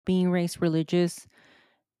Being raised religious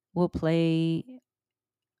will play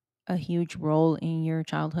a huge role in your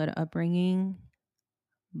childhood upbringing,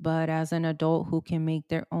 but as an adult who can make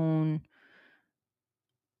their own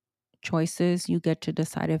choices, you get to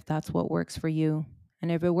decide if that's what works for you.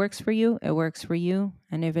 And if it works for you, it works for you.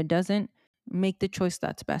 And if it doesn't, make the choice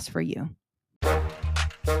that's best for you.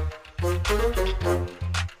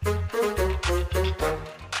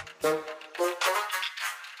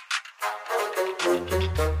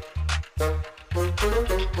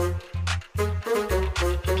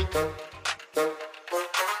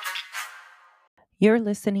 You're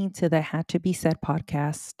listening to the Had to Be Said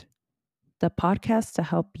podcast, the podcast to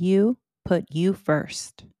help you put you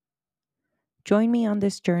first. Join me on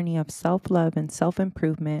this journey of self love and self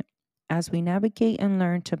improvement as we navigate and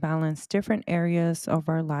learn to balance different areas of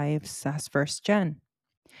our lives as first gen.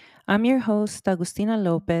 I'm your host, Agustina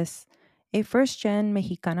Lopez, a first gen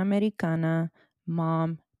Mexicana Americana,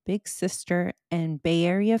 mom, big sister, and Bay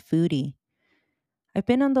Area foodie. I've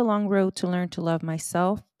been on the long road to learn to love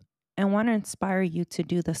myself and want to inspire you to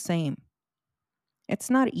do the same. It's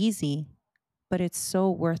not easy, but it's so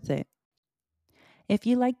worth it. If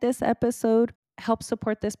you like this episode, help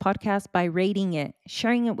support this podcast by rating it,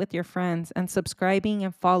 sharing it with your friends, and subscribing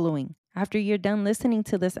and following. After you're done listening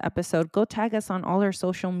to this episode, go tag us on all our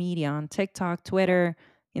social media on TikTok, Twitter,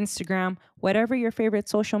 Instagram, whatever your favorite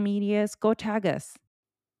social media is, go tag us.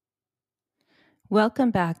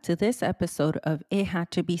 Welcome back to this episode of It Had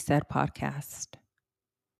to Be Said podcast.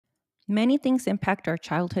 Many things impact our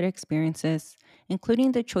childhood experiences,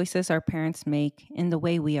 including the choices our parents make and the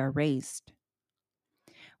way we are raised.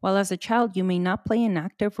 While as a child you may not play an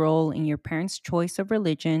active role in your parents' choice of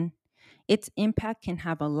religion, its impact can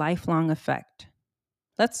have a lifelong effect.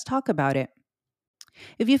 Let's talk about it.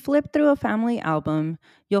 If you flip through a family album,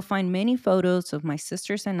 you'll find many photos of my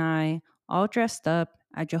sisters and I all dressed up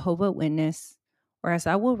at Jehovah's Witness, or as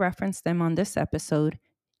I will reference them on this episode,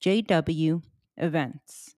 JW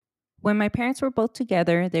events. When my parents were both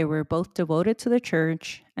together, they were both devoted to the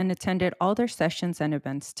church and attended all their sessions and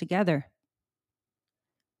events together.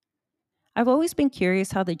 I've always been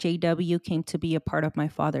curious how the JW came to be a part of my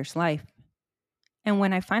father's life. And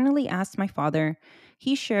when I finally asked my father,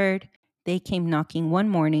 he shared they came knocking one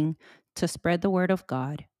morning to spread the word of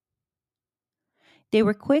God. They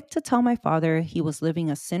were quick to tell my father he was living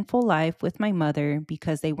a sinful life with my mother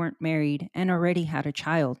because they weren't married and already had a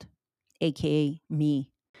child, aka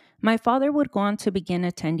me. My father would go on to begin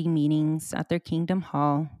attending meetings at their Kingdom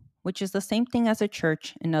Hall, which is the same thing as a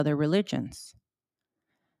church in other religions.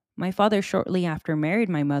 My father shortly after married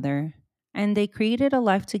my mother, and they created a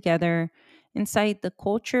life together inside the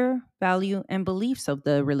culture, value, and beliefs of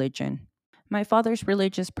the religion. My father's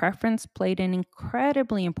religious preference played an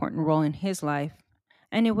incredibly important role in his life,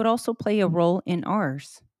 and it would also play a role in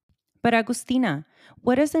ours. But Agustina,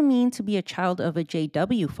 what does it mean to be a child of a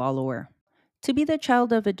JW follower? To be the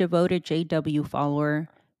child of a devoted JW follower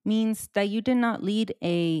means that you did not lead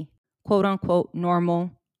a quote unquote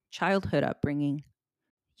normal childhood upbringing.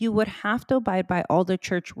 You would have to abide by all the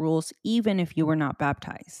church rules even if you were not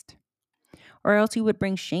baptized. Or else you would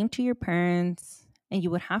bring shame to your parents and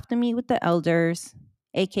you would have to meet with the elders,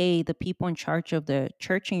 aka the people in charge of the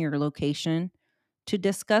church in your location, to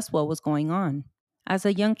discuss what was going on. As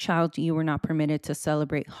a young child, you were not permitted to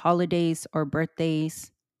celebrate holidays or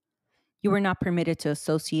birthdays. You were not permitted to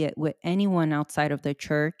associate with anyone outside of the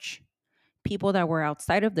church. People that were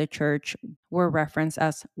outside of the church were referenced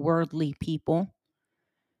as worldly people.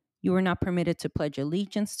 You were not permitted to pledge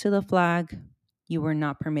allegiance to the flag. You were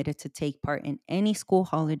not permitted to take part in any school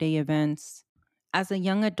holiday events. As a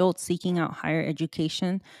young adult seeking out higher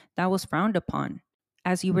education, that was frowned upon,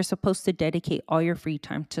 as you were supposed to dedicate all your free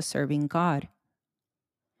time to serving God.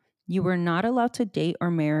 You were not allowed to date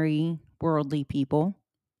or marry worldly people.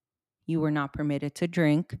 You were not permitted to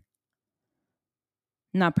drink,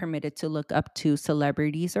 not permitted to look up to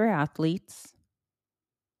celebrities or athletes.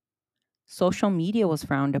 Social media was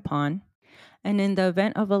frowned upon. And in the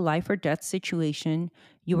event of a life or death situation,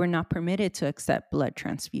 you were not permitted to accept blood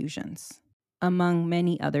transfusions, among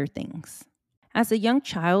many other things. As a young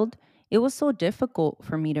child, it was so difficult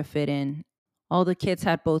for me to fit in. All the kids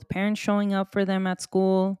had both parents showing up for them at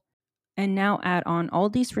school, and now add on all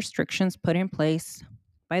these restrictions put in place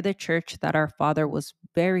by the church that our father was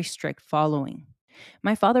very strict following.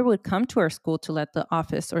 My father would come to our school to let the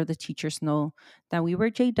office or the teachers know that we were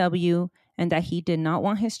JW and that he did not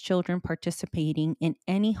want his children participating in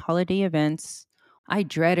any holiday events. I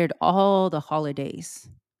dreaded all the holidays.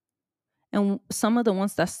 And some of the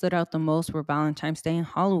ones that stood out the most were Valentine's Day and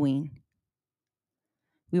Halloween.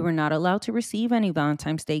 We were not allowed to receive any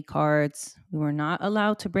Valentine's Day cards. We were not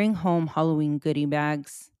allowed to bring home Halloween goodie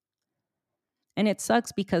bags. And it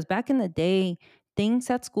sucks because back in the day, things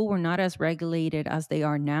at school were not as regulated as they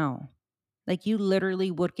are now. Like you literally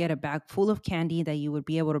would get a bag full of candy that you would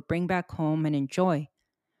be able to bring back home and enjoy.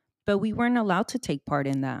 But we weren't allowed to take part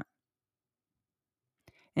in that.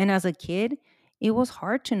 And as a kid, it was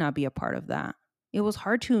hard to not be a part of that. It was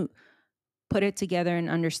hard to put it together and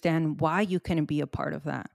understand why you couldn't be a part of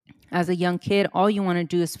that. As a young kid, all you want to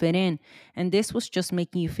do is fit in. And this was just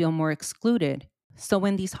making you feel more excluded. So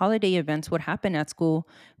when these holiday events would happen at school,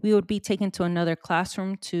 we would be taken to another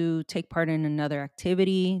classroom to take part in another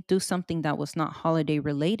activity, do something that was not holiday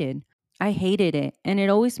related. I hated it. And it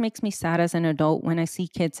always makes me sad as an adult when I see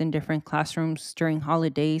kids in different classrooms during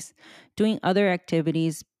holidays doing other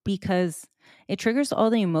activities because it triggers all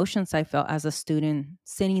the emotions I felt as a student,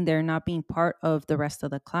 sitting there not being part of the rest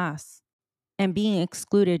of the class. And being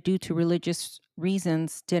excluded due to religious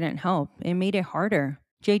reasons didn't help. It made it harder.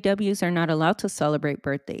 JWs are not allowed to celebrate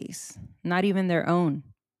birthdays, not even their own,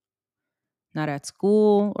 not at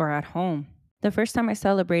school or at home. The first time I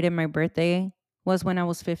celebrated my birthday was when I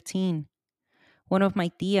was 15. One of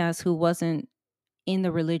my tias, who wasn't in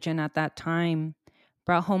the religion at that time,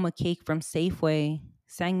 brought home a cake from Safeway,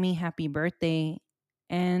 sang me happy birthday,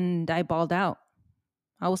 and I bawled out.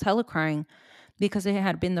 I was hella crying because it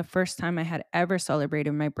had been the first time I had ever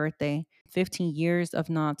celebrated my birthday. 15 years of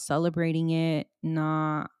not celebrating it,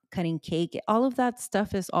 not cutting cake, all of that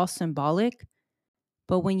stuff is all symbolic.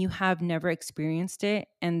 But when you have never experienced it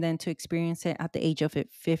and then to experience it at the age of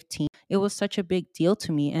 15, it was such a big deal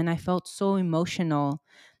to me. And I felt so emotional.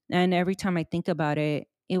 And every time I think about it,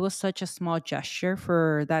 it was such a small gesture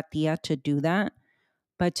for that tia to do that.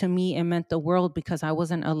 But to me, it meant the world because I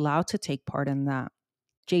wasn't allowed to take part in that.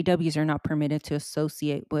 JWs are not permitted to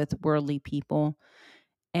associate with worldly people.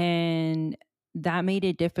 And that made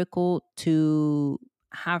it difficult to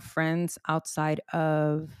have friends outside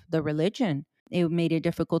of the religion. It made it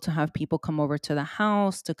difficult to have people come over to the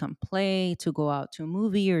house, to come play, to go out to a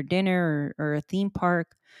movie or dinner or a theme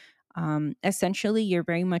park. Essentially, you're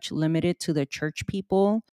very much limited to the church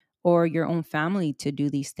people or your own family to do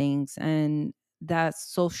these things. And that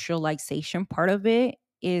socialization part of it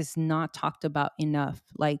is not talked about enough.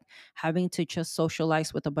 Like having to just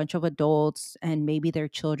socialize with a bunch of adults and maybe their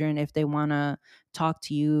children if they want to talk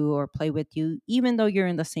to you or play with you, even though you're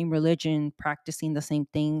in the same religion, practicing the same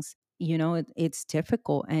things. It's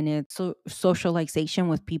difficult, and socialization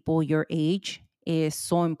with people your age is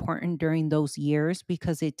so important during those years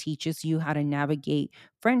because it teaches you how to navigate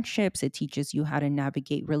friendships, it teaches you how to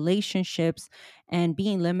navigate relationships, and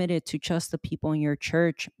being limited to just the people in your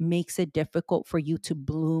church makes it difficult for you to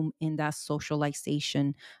bloom in that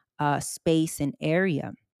socialization space and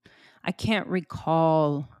area. I can't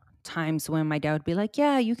recall times when my dad would be like,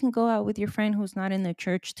 "Yeah, you can go out with your friend who's not in the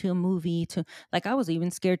church to a movie." To like, I was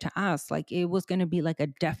even scared to ask. Like, it was going to be like a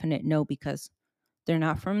definite no because they're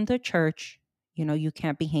not from the church. You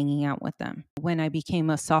can't be hanging out with them. When I became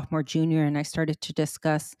a sophomore, junior, and I started to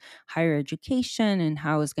discuss higher education and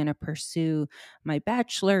how I was going to pursue my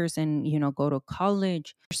bachelor's and, go to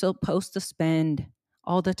college, you're supposed to spend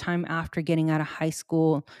all the time after getting out of high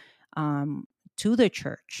school um, to the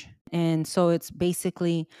church. And so it's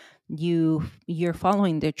basically you're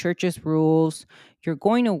following the church's rules. You're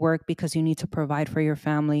going to work because you need to provide for your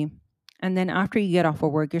family. And then after you get off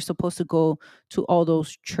of work, you're supposed to go to all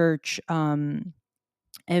those church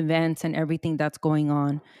events and everything that's going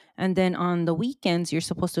on. And then on the weekends, you're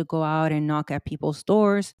supposed to go out and knock at people's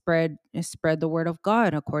doors, spread the word of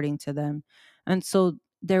God according to them. And so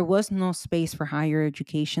there was no space for higher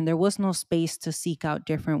education. There was no space to seek out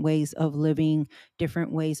different ways of living,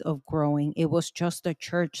 different ways of growing. It was just the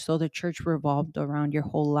church. So the church revolved around your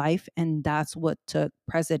whole life, and that's what took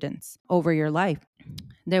precedence over your life.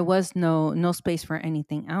 There was no space for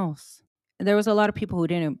anything else. There was a lot of people who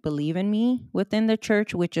didn't believe in me within the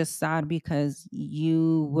church, which is sad because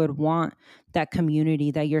you would want that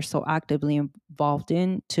community that you're so actively involved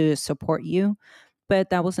in to support you.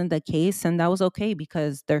 But that wasn't the case, and that was okay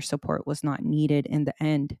because their support was not needed in the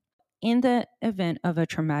end. In the event of a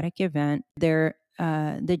traumatic event, the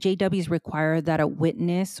JWs require that a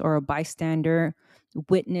witness or a bystander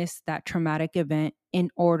witness that traumatic event in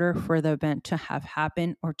order for the event to have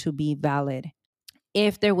happened or to be valid.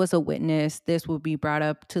 If there was a witness, this would be brought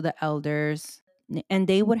up to the elders, and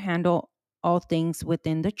they would handle all things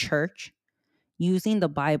within the church using the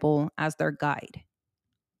Bible as their guide.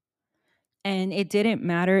 And it didn't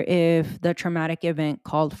matter if the traumatic event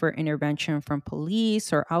called for intervention from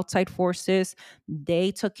police or outside forces, they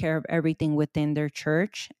took care of everything within their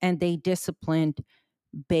church and they disciplined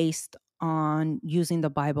based on using the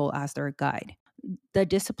Bible as their guide. The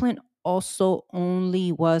discipline also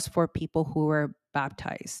only was for people who were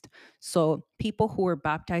baptized. So people who were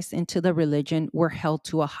baptized into the religion were held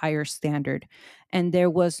to a higher standard, and there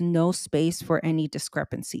was no space for any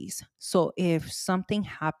discrepancies. So if something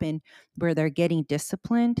happened where they're getting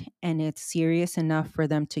disciplined and it's serious enough for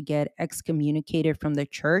them to get excommunicated from the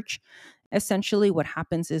church, essentially what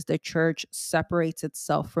happens is the church separates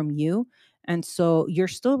itself from you. And so you're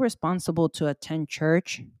still responsible to attend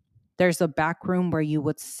church. There's a back room where you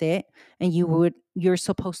would sit, and you're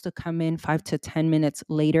supposed to come in 5 to 10 minutes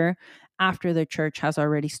later after the church has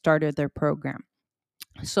already started their program.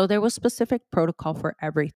 So there was specific protocol for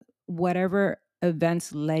everything. Whatever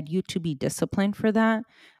events led you to be disciplined for that,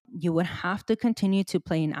 you would have to continue to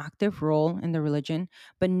play an active role in the religion,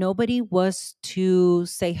 but nobody was to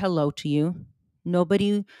say hello to you.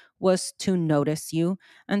 Nobody was to notice you.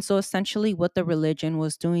 And so essentially, what the religion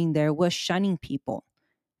was doing there was shunning people.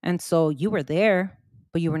 And so you were there,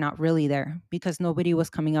 but you were not really there because nobody was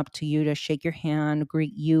coming up to you to shake your hand,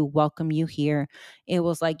 greet you, welcome you here. It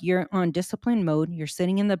was like you're on discipline mode, you're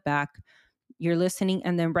sitting in the back, you're listening,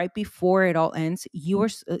 and then right before it all ends,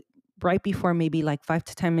 right before, maybe like 5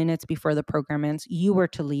 to 10 minutes before the program ends, you were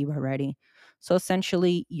to leave already. So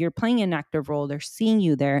essentially, you're playing an active role. They're seeing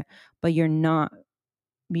you there, but you're not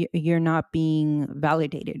being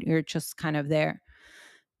validated. You're just kind of there.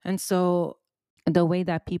 And so the way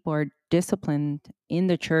that people are disciplined in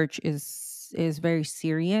the church is very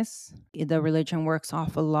serious. The religion works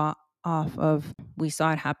off of, we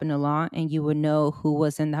saw it happen a lot, and you would know who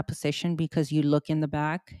was in that position because you look in the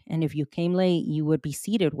back, and if you came late, you would be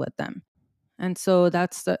seated with them. And so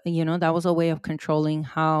that was a way of controlling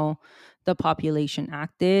how the population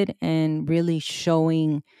acted and really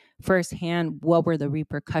showing firsthand what were the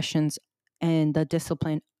repercussions and the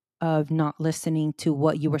discipline of not listening to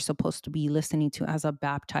what you were supposed to be listening to as a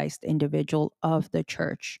baptized individual of the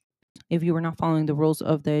church. If you were not following the rules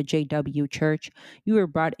of the JW church, you were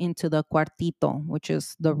brought into the cuartito, which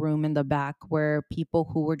is the room in the back where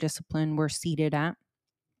people who were disciplined were seated at,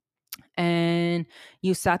 and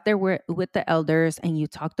you sat there with the elders and you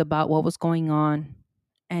talked about what was going on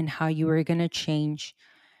and how you were going to change.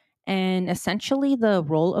 And essentially, the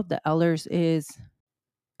role of the elders is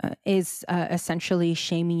essentially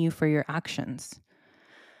shaming you for your actions.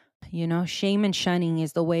 Shame and shunning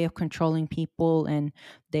is the way of controlling people, and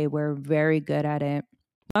they were very good at it.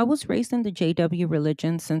 I was raised in the JW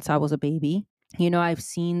religion since I was a baby. I've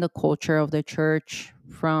seen the culture of the church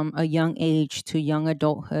from a young age to young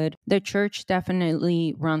adulthood. The church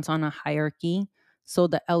definitely runs on a hierarchy. So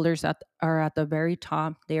the elders are at the very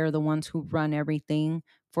top. They are the ones who run everything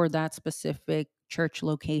for that specific church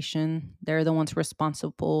location. They're the ones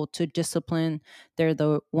responsible to discipline. They're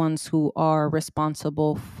the ones who are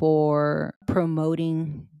responsible for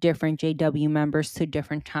promoting different JW members to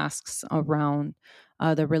different tasks around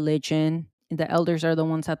the religion. The elders are the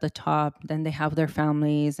ones at the top. Then they have their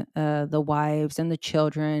families, the wives and the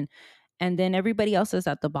children, and then everybody else is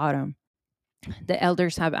at the bottom. The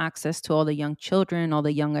elders have access to all the young children, all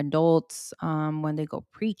the young adults, when they go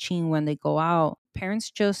preaching, when they go out.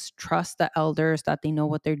 Parents just trust the elders that they know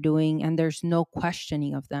what they're doing, and there's no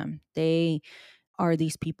questioning of them. They are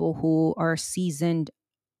these people who are seasoned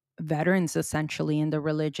veterans essentially in the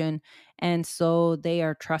religion, and so they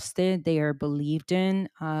are trusted, they are believed in.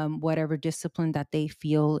 Whatever discipline that they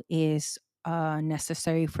feel is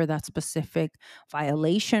necessary for that specific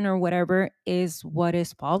violation or whatever is what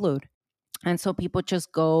is followed. And so people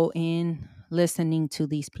just go in listening to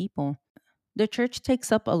these people. The church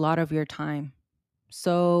takes up a lot of your time.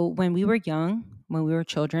 So when we were young, when we were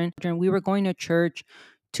children, we were going to church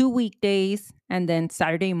 2 weekdays, and then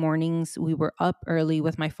Saturday mornings we were up early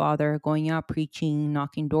with my father, going out preaching,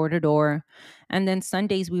 knocking door to door, and then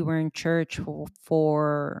Sundays we were in church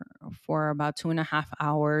for about 2.5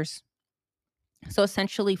 hours. So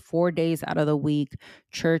essentially, 4 days out of the week,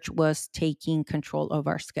 church was taking control of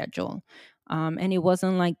our schedule. And it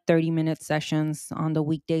wasn't like 30-minute sessions on the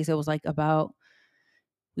weekdays. It was like about,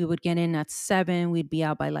 we would get in at 7, we'd be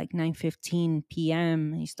out by like 9:15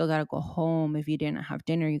 p.m. You still got to go home. If you didn't have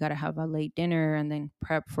dinner, you got to have a late dinner and then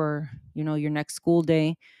prep for, your next school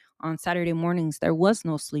day. On Saturday mornings, there was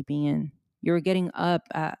no sleeping in. You were getting up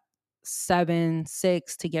at 7,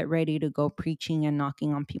 6 to get ready to go preaching and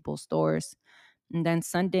knocking on people's doors. And then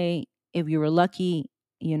Sunday, if you were lucky,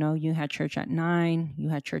 you had church at 9, you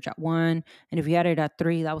had church at 1. And if you had it at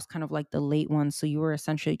 3, that was kind of like the late one. So you were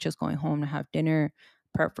essentially just going home to have dinner,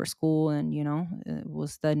 prep for school, and, it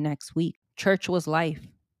was the next week. Church was life.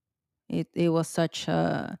 It was such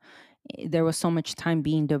a There was so much time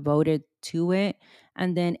being devoted to it.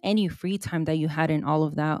 And then any free time that you had in all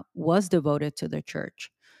of that was devoted to the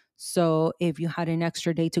church. So if you had an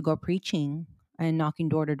extra day to go preaching and knocking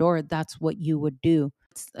door to door, that's what you would do.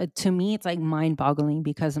 To me, it's like mind boggling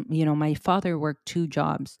because, my father worked two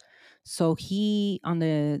jobs. So he, on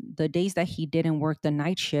the days that he didn't work the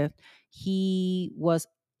night shift, he was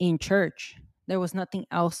in church. There was nothing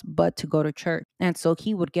else but to go to church. And so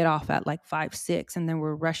he would get off at like 5, 6, and then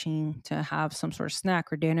we're rushing to have some sort of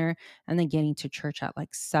snack or dinner and then getting to church at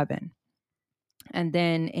like 7. And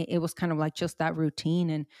then it was kind of like just that routine,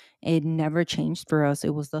 and it never changed for us.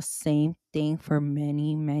 It was the same thing for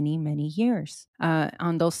many, many, many years.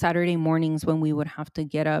 On those Saturday mornings when we would have to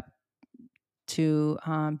get up to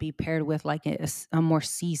be paired with like a more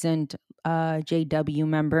seasoned JW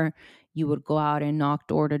member, you would go out and knock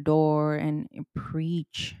door to door and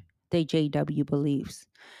preach the JW beliefs.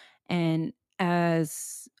 And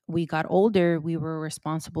as we got older, we were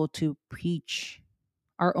responsible to preach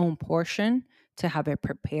our own portion, to have it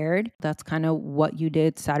prepared. That's kind of what you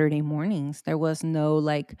did Saturday mornings. There was no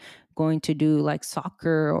like going to do like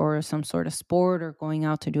soccer or some sort of sport or going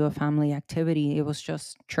out to do a family activity. It was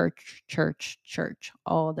just church, church, church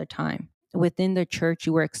all the time. Within the church,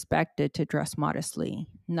 you were expected to dress modestly.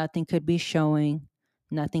 Nothing could be showing.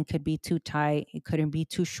 Nothing could be too tight. It couldn't be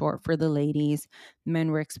too short for the ladies. Men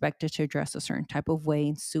were expected to dress a certain type of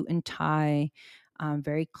way, suit and tie,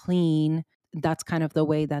 very clean. That's kind of the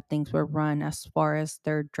way that things were run as far as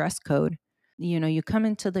their dress code. You come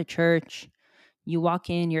into the church, you walk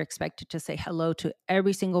in, you're expected to say hello to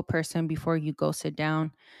every single person before you go sit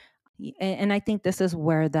down. And I think this is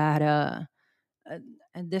where uh,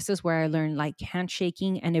 and this is where I learned like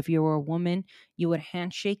handshaking. And if you were a woman, you would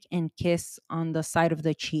handshake and kiss on the side of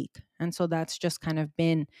the cheek. And so that's just kind of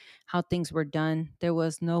been how things were done. There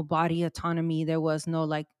was no body autonomy. There was no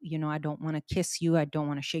like, I don't want to kiss you. I don't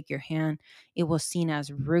want to shake your hand. It was seen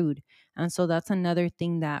as rude. And so that's another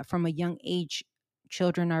thing that from a young age,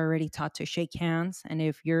 children are already taught to shake hands. And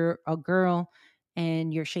if you're a girl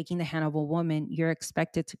and you're shaking the hand of a woman, you're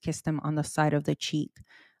expected to kiss them on the side of the cheek.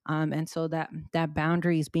 And so that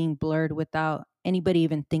boundary is being blurred without anybody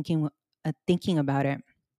even thinking about it.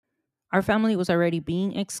 Our family was already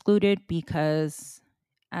being excluded because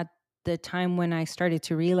at the time when I started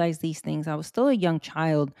to realize these things, I was still a young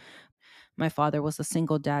child. My father was a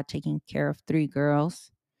single dad taking care of 3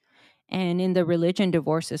 girls, and in the religion,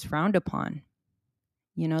 divorce is frowned upon.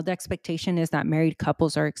 The expectation is that married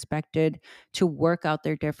couples are expected to work out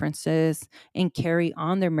their differences and carry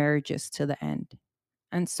on their marriages to the end.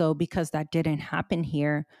 And so, because that didn't happen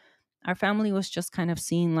here, our family was just kind of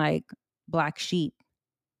seen like black sheep,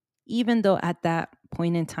 even though at that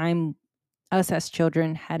point in time, us as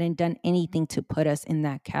children hadn't done anything to put us in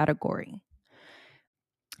that category.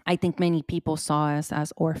 I think many people saw us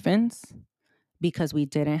as orphans because we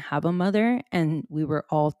didn't have a mother and we were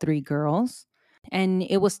all 3 girls. And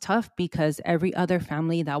it was tough because every other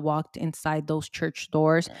family that walked inside those church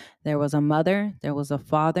doors, there was a mother, there was a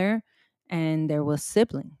father, and there was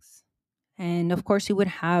siblings. And of course, you would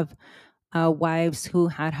have wives who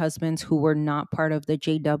had husbands who were not part of the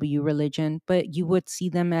JW religion, but you would see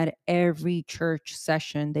them at every church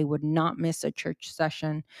session. They would not miss a church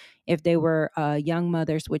session. If they were young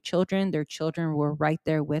mothers with children, their children were right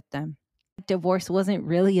there with them. Divorce wasn't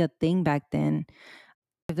really a thing back then.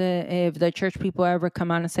 If the church people ever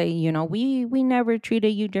come out and say, we never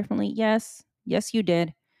treated you differently, yes, you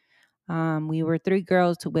did. We were 3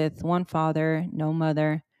 girls with one father, no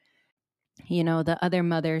mother. The other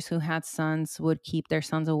mothers who had sons would keep their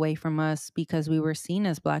sons away from us because we were seen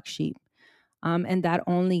as black sheep. And that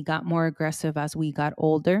only got more aggressive as we got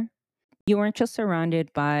older. You weren't just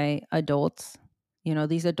surrounded by adults.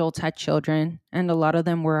 These adults had children, and a lot of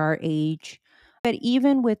them were our age. But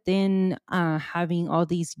even within having all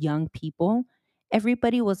these young people,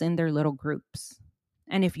 everybody was in their little groups.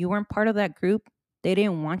 And if you weren't part of that group, they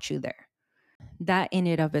didn't want you there. That in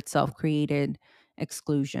and of itself created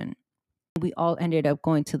exclusion. We all ended up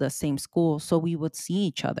going to the same school, so we would see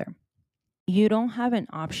each other. You don't have an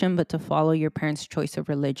option but to follow your parents' choice of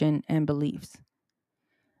religion and beliefs.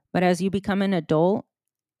 But as you become an adult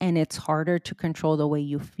and it's harder to control the way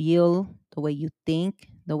you feel, the way you think,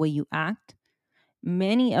 the way you act,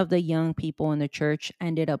 many of the young people in the church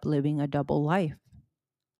ended up living a double life.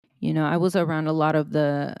 I was around a lot of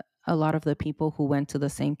the people who went to the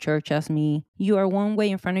same church as me. You are one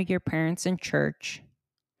way in front of your parents in church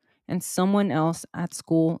and someone else at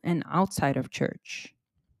school and outside of church.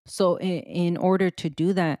 So, in order to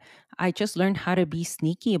do that, I just learned how to be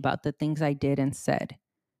sneaky about the things I did and said.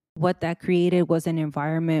 What that created was an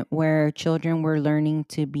environment where children were learning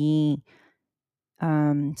to be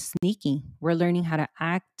sneaky. We're learning how to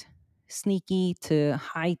act sneaky, to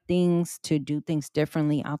hide things, to do things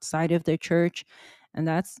differently outside of the church. And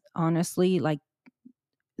that's honestly like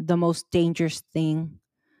the most dangerous thing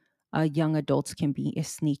young adults can be is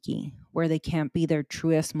sneaky, where they can't be their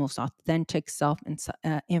truest, most authentic self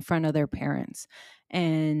in front of their parents.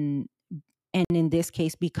 And and in this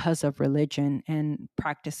case, because of religion and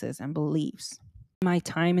practices and beliefs. My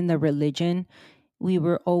time in the religion, we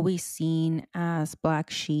were always seen as black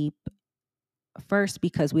sheep. First,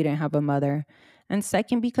 because we didn't have a mother, and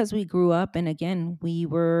second, because we grew up, and again, we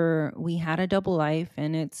had a double life,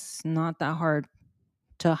 and it's not that hard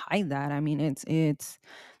to hide that. I mean,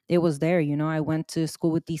 it was there. I went to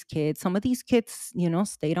school with these kids. Some of these kids,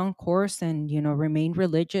 stayed on course and remained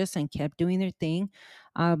religious and kept doing their thing,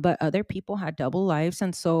 but other people had double lives,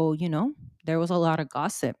 and so there was a lot of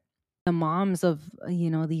gossip. The moms of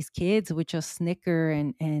these kids would just snicker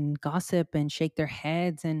and gossip and shake their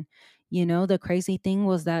heads. And the crazy thing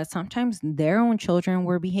was that sometimes their own children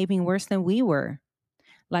were behaving worse than we were.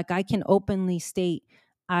 Like, I can openly state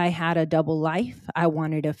I had a double life. I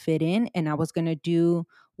wanted to fit in, and I was going to do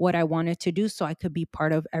what I wanted to do so I could be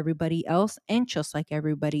part of everybody else and just like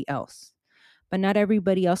everybody else. But not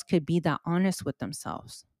everybody else could be that honest with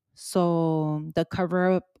themselves. So the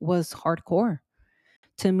cover up was hardcore.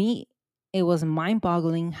 To me, it was mind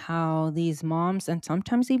boggling how these moms and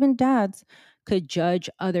sometimes even dads could judge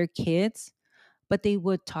other kids, but they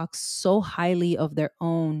would talk so highly of their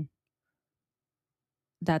own,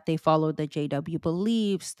 that they followed the JW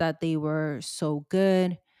beliefs, that they were so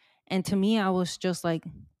good. And to me, I was just like,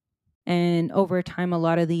 and over time, a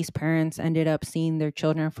lot of these parents ended up seeing their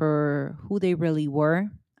children for who they really were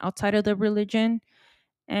outside of the religion.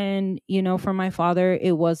 And, for my father,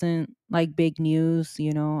 it wasn't like big news.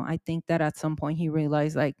 I think that at some point he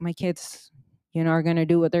realized like my kids, are going to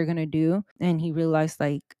do what they're going to do. And he realized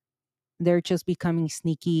like they're just becoming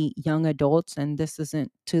sneaky young adults and this isn't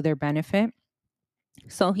to their benefit.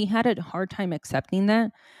 So he had a hard time accepting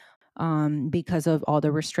that, because of all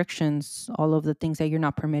the restrictions, all of the things that you're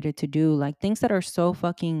not permitted to do, like things that are so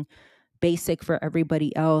fucking basic for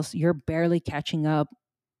everybody else. You're barely catching up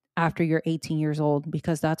after you're 18 years old,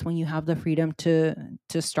 because that's when you have the freedom to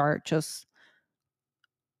start just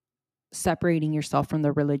separating yourself from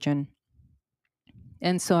the religion.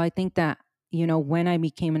 And so I think that, when I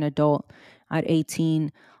became an adult at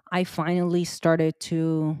 18, I finally started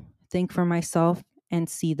to think for myself and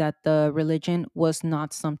see that the religion was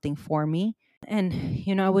not something for me. And,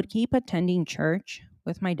 I would keep attending church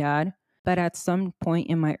with my dad. But at some point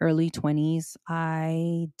in my early 20s,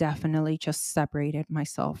 I definitely just separated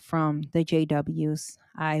myself from the JWs.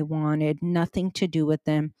 I wanted nothing to do with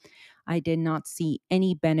them. I did not see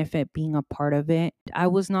any benefit being a part of it. I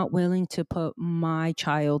was not willing to put my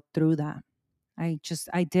child through that.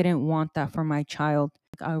 I didn't want that for my child.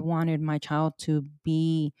 I wanted my child to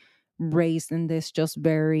be raised in this just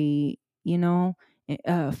very,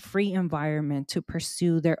 free environment to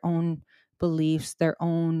pursue their own beliefs, their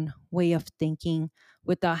own way of thinking,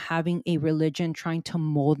 without having a religion trying to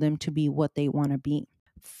mold them to be what they want to be.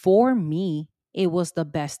 For me, it was the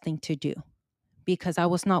best thing to do because I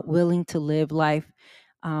was not willing to live life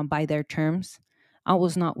by their terms. I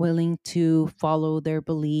was not willing to follow their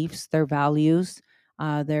beliefs, their values,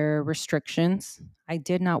 their restrictions. I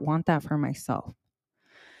did not want that for myself.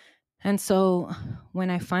 And so when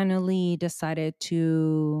I finally decided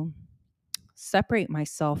to separate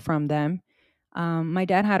myself from them, my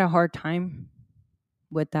dad had a hard time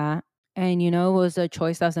with that. And, it was a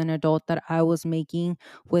choice as an adult that I was making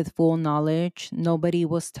with full knowledge. Nobody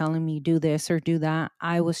was telling me do this or do that.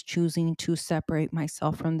 I was choosing to separate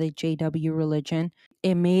myself from the JW religion.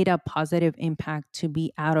 It made a positive impact to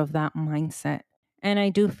be out of that mindset. And I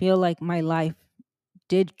do feel like my life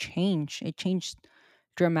did change. It changed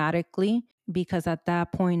dramatically because at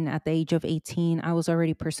that point, at the age of 18, I was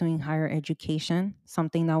already pursuing higher education,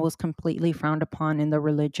 something that was completely frowned upon in the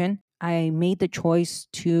religion. I made the choice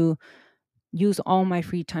to use all my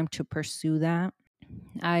free time to pursue that.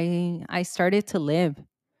 I started to live.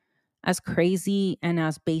 As crazy and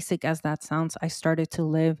as basic as that sounds, I started to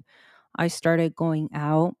live. I started going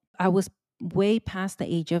out. I was way past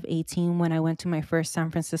the age of 18 when I went to my first San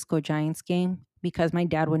Francisco Giants game because my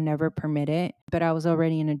dad would never permit it, but I was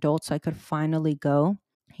already an adult so I could finally go.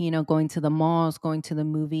 Going to the malls, going to the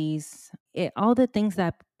movies, all the things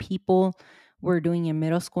that people were doing in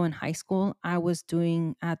middle school and high school, I was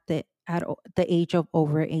doing at the age of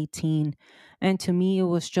over 18. And to me, it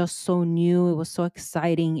was just so new. It was so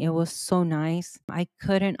exciting. It was so nice. I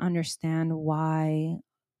couldn't understand why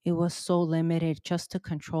it was so limited just to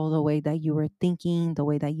control the way that you were thinking, the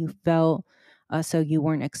way that you felt, so you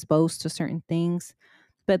weren't exposed to certain things.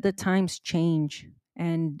 But the times change.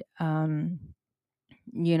 And, I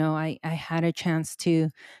had a chance to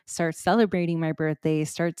start celebrating my birthday,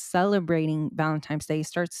 start celebrating Valentine's Day,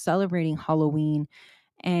 start celebrating Halloween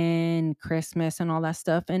and Christmas and all that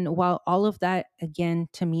stuff. And while all of that, again,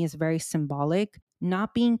 to me is very symbolic,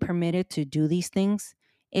 not being permitted to do these things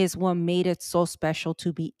is what made it so special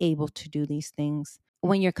to be able to do these things.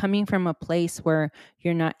 When you're coming from a place where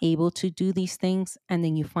you're not able to do these things and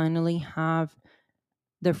then you finally have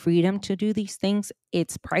the freedom to do these things,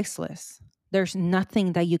 it's priceless. There's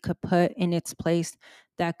nothing that you could put in its place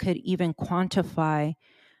that could even quantify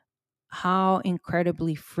how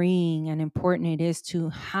incredibly freeing and important it is to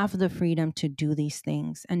have the freedom to do these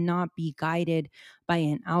things and not be guided by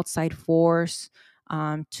an outside force,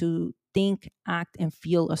 to think, act, and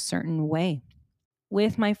feel a certain way.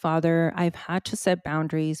 With my father, I've had to set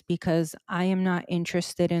boundaries because I am not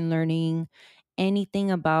interested in learning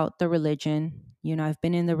anything about the religion. I've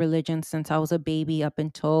been in the religion since I was a baby up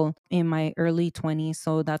until in my early 20s.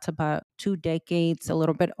 So that's about 2 decades, a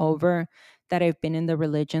little bit over, that I've been in the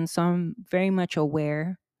religion. So I'm very much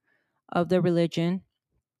aware of the religion.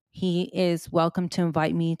 He is welcome to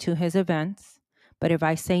invite me to his events. But if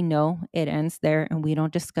I say no, it ends there and we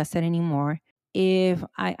don't discuss it anymore. If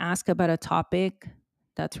I ask about a topic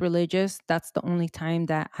that's religious, that's the only time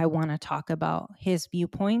that I want to talk about his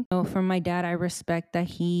viewpoint. So for my dad, I respect that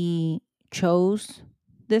he chose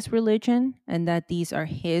this religion and that these are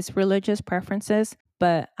his religious preferences,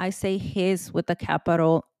 but I say his with a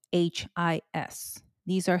capital HIS.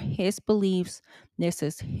 These are his beliefs. This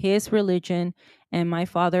is his religion. And my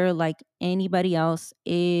father, like anybody else,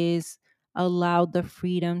 is allowed the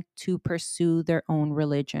freedom to pursue their own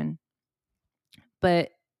religion.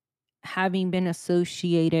 But having been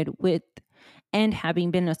associated with and having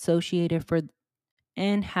been associated for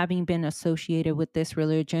and having been associated with this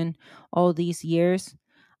religion all these years,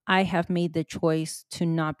 I have made the choice to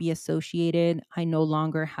not be associated. I no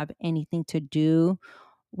longer have anything to do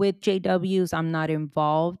with JWs. I'm not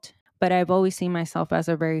involved, but I've always seen myself as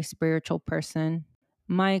a very spiritual person.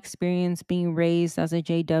 My experience being raised as a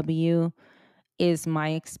JW is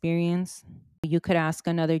my experience. You could ask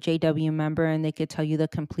another JW member and they could tell you the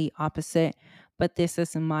complete opposite. But this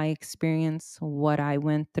is my experience, what I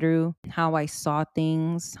went through, how I saw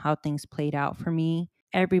things, how things played out for me.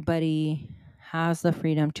 Everybody has the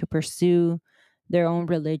freedom to pursue their own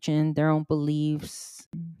religion, their own beliefs.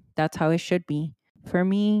 That's how it should be. For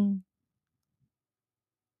me,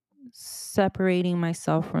 separating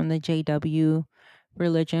myself from the JW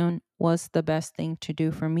religion was the best thing to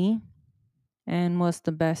do for me and was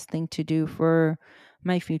the best thing to do for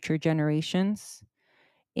my future generations.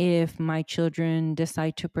 If my children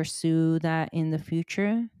decide to pursue that in the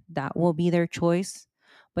future, that will be their choice,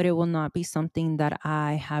 but it will not be something that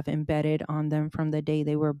I have embedded on them from the day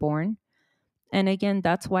they were born. And again,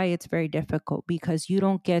 that's why it's very difficult because you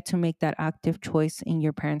don't get to make that active choice in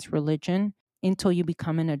your parents' religion until you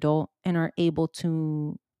become an adult and are able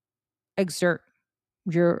to exert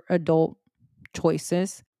your adult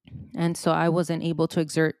choices. And so I wasn't able to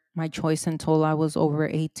exert my choice until I was over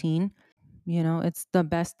 18. It's the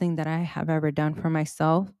best thing that I have ever done for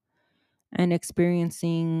myself. And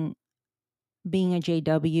experiencing being a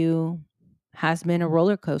JW has been a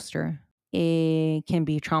roller coaster. It can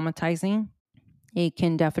be traumatizing. It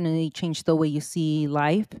can definitely change the way you see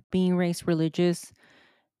life. Being raised religious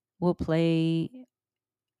will play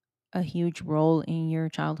a huge role in your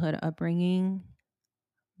childhood upbringing.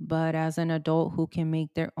 But as an adult who can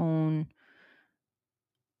make their own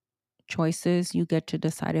choices, you get to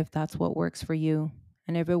decide if that's what works for you.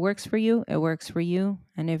 And if it works for you, it works for you.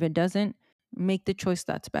 And if it doesn't, make the choice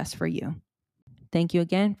that's best for you. Thank you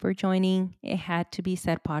again for joining It Had to Be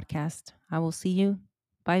Said podcast. I will see you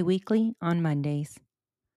bi weekly on Mondays.